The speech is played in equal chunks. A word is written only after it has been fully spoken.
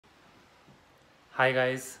Hi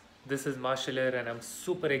guys, this is Marshall here and I'm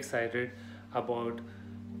super excited about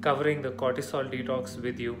covering the cortisol detox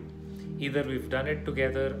with you. Either we've done it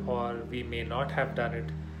together or we may not have done it,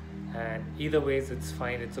 and either ways it's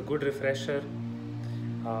fine. It's a good refresher.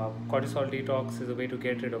 Cortisol detox is a way to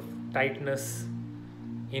get rid of tightness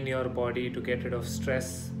in your body, to get rid of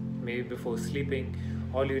stress maybe before sleeping.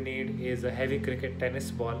 All you need is a heavy cricket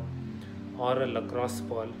tennis ball or a lacrosse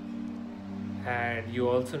ball, and you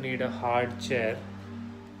also need a hard chair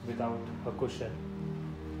without a cushion,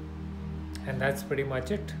 and that's pretty much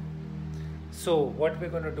it. So what we're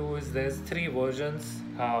going to do is there's three versions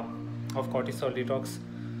of cortisol detox,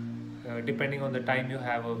 depending on the time you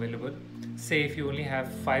have available. Say if you only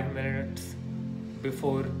have 5 minutes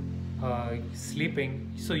before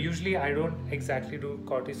sleeping, so usually I don't exactly do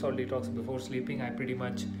cortisol detox before sleeping. I pretty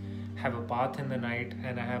much have a bath in the night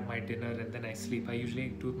and I have my dinner and then I sleep. I usually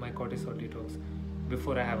do my cortisol detox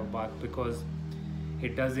before I have a bath because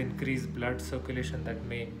it does increase blood circulation that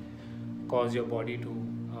may cause your body to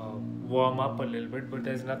warm up a little bit, but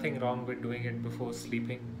there's nothing wrong with doing it before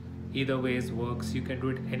sleeping. Either ways works. You can do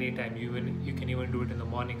it anytime. You can even do it in the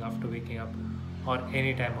morning after waking up or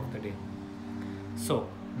any time of the day. So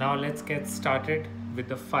now let's get started with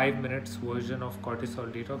the 5 minutes version of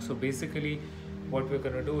cortisol detox. So basically what we're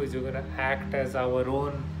going to do is we're going to act as our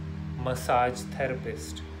own massage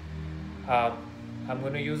therapist. I'm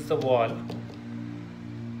going to use the wall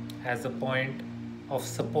as a point of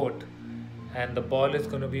support, and the ball is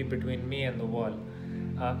going to be between me and the wall.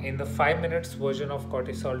 In the 5 minutes version of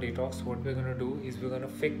cortisol detox, what we're going to do is we're going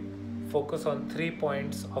to focus on 3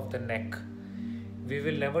 points of the neck. We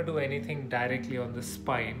will never do anything directly on the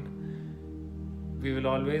spine. We will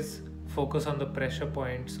always focus on the pressure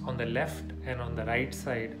points on the left and on the right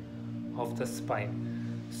side of the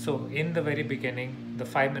spine. So in the very beginning, the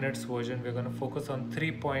 5 minutes version, we're going to focus on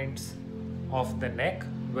 3 points of the neck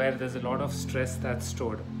where there's a lot of stress that's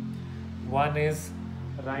stored. One is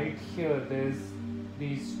right here. There's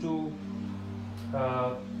these two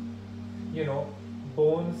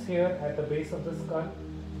bones here at the base of the skull,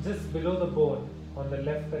 just below the bone on the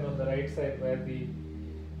left and on the right side where the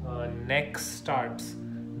neck starts.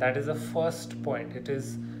 That is the first point. It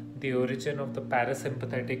is the origin of the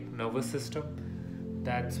parasympathetic nervous system.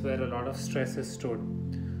 That's where a lot of stress is stored.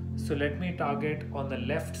 So let me target on the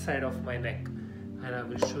left side of my neck, and I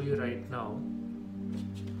will show you right now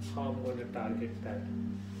how I'm going to target that.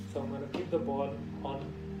 So I'm going to keep the ball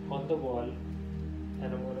on the wall, and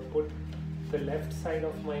I'm going to put the left side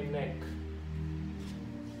of my neck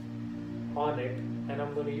on it, and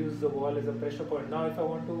I'm going to use the wall as a pressure point. Now if I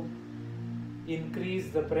want to increase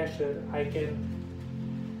the pressure, I can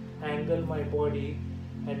angle my body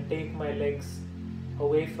and take my legs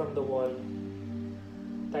away from the wall.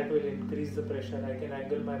 That will increase the pressure. I can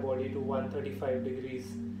angle my body to 135 degrees.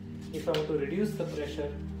 If I want to reduce the pressure,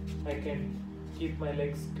 I can keep my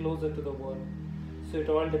legs closer to the wall. So it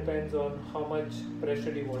all depends on how much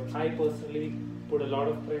pressure you want. I personally put a lot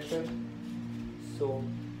of pressure. So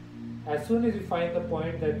as soon as you find the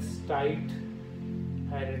point that's tight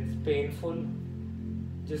and it's painful,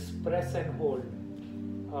 just press and hold.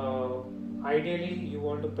 Ideally, you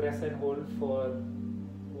want to press and hold for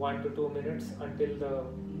 1 to 2 minutes until the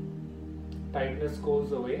tightness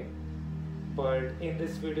goes away. But in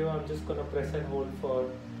this video, I'm just going to press and hold for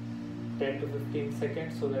 10 to 15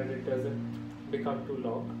 seconds so that it doesn't become too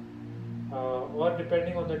long, or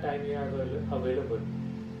depending on the time you have available.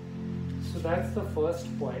 So that's the first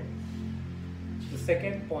point. The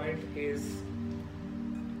second point is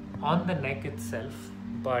on the neck itself,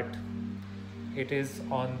 but it is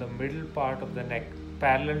on the middle part of the neck,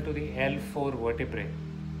 parallel to the L4 vertebrae.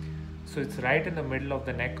 So it's right in the middle of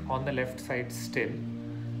the neck on the left side still.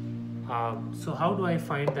 So how do I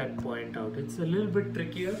find that point out? It's a little bit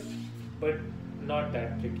trickier, but not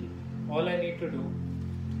that tricky. All I need to do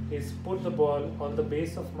is put the ball on the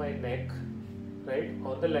base of my neck, right,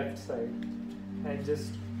 on the left side, and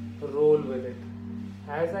just roll with it.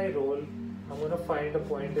 As I roll, I'm going to find a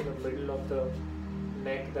point in the middle of the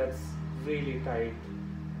neck that's really tight.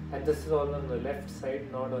 And this is all on the left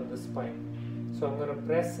side, not on the spine. So I'm going to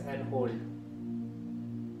press and hold.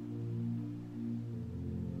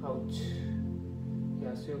 Ouch.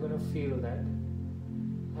 Yeah, so you're going to feel that.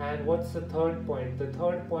 And what's the third point? The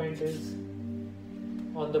third point is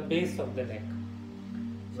on the base of the neck,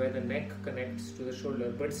 where the neck connects to the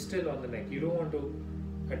shoulder, but still on the neck. You don't want to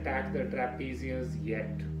attack the trapezius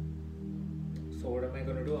yet. So what am I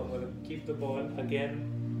going to do? I'm going to keep the ball again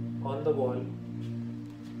on the wall,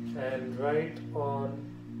 and right on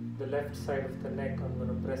the left side of the neck, I'm going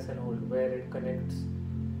to press and hold where it connects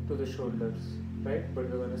to the shoulders. right? But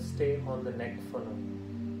we're going to stay on the neck for now.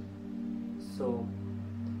 So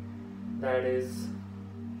that is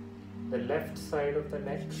the left side of the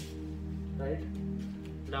neck, right?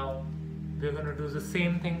 Now we're going to do the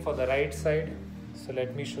same thing for the right side. So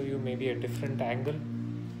let me show you maybe a different angle.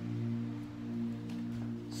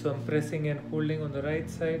 So I'm pressing and holding on the right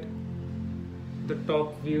side. The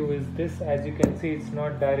top view is this. As you can see, it's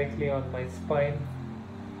not directly on my spine.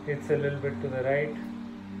 It's a little bit to the right.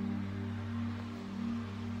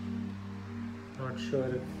 Not sure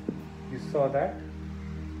if you saw that,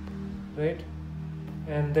 right?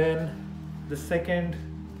 And then the second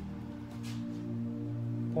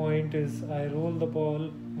point is I roll the ball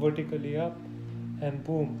vertically up and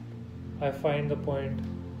boom, I find the point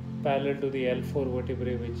parallel to the L4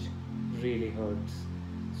 vertebrae, which really hurts.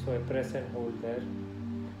 So I press and hold there,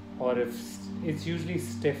 or if it's usually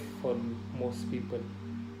stiff for most people.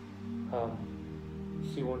 So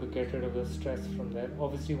you want to get rid of the stress from there.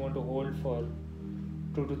 Obviously you want to hold for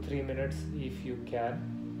 2 to 3 minutes if you can,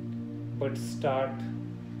 but start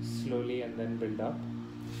slowly and then build up.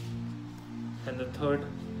 And the third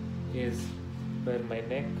is where my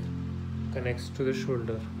neck connects to the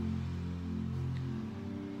shoulder,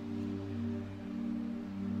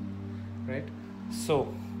 right?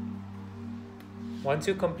 So once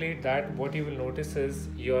you complete that, what you will notice is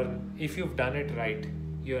if you've done it right,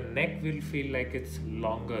 your neck will feel like it's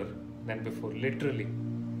longer than before, literally,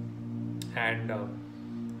 and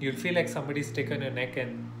you'll feel like somebody's taken your neck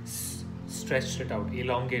and stretched it out,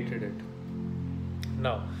 elongated it.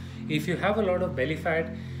 Now, if you have a lot of belly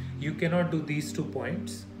fat, you cannot do these 2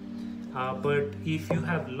 points. But if you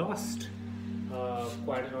have lost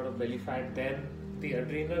quite a lot of belly fat, then the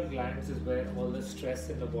adrenal glands is where all the stress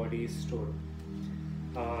in the body is stored.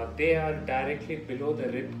 They are directly below the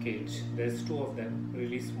rib cage. There's 2 of them,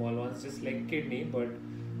 really small ones, just like kidney, but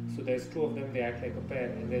so there's 2 of them. They act like a pair,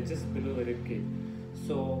 and they're just below the rib cage.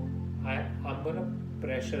 So I'm gonna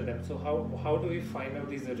pressure them. So how do we find out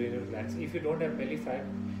these adrenal glands? If you don't have belly fat,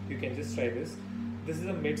 you can just try this. This is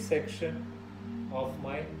the midsection of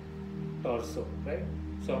my torso, right?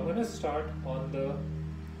 So I'm gonna start on the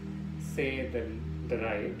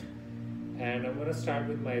right, and I'm gonna start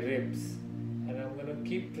with my ribs, and I'm gonna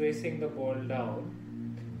keep tracing the ball down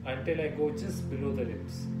until I go just below the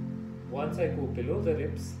ribs. Once I go below the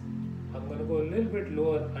ribs, I'm gonna go a little bit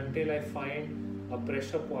lower until I find a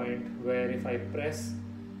pressure point where if I press,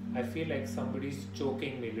 I feel like somebody's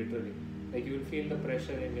choking me, literally. Like you will feel the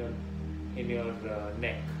pressure in your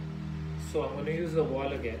neck. So I'm going to use the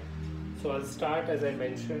wall again. So I'll start, as I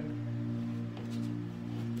mentioned,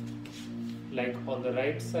 like on the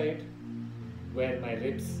right side where my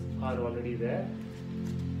ribs are already there,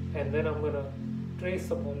 and then I'm going to trace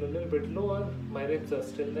the ball a little bit lower. My ribs are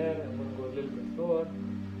still there. I'm going to go a little bit lower.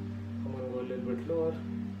 I'm going to go a little bit lower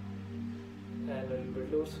and a little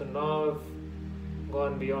bit lower. So now I've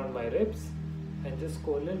gone beyond my ribs and just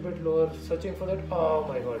go a little bit lower, searching for that. Oh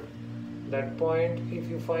my god, that point, if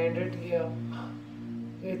you find it, yeah,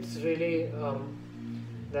 it's really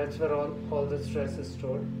that's where all the stress is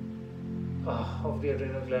stored of the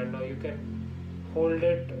adrenal gland. Now you can hold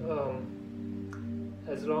it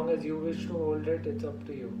as long as you wish to hold it. It's up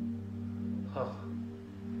to you.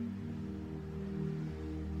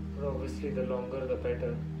 But obviously the longer the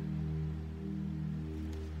better.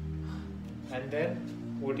 And then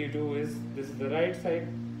what you do is, this is the right side,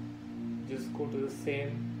 just go to the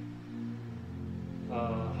same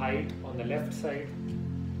height on the left side,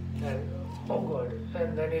 and oh god,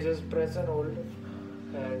 and then you just press and hold,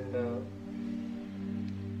 and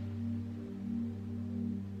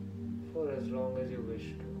for as long as you wish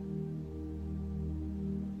to.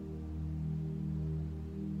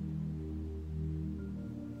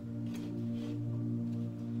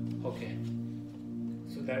 Okay,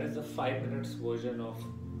 so that is the 5 minutes version of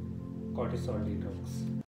cortisol detox.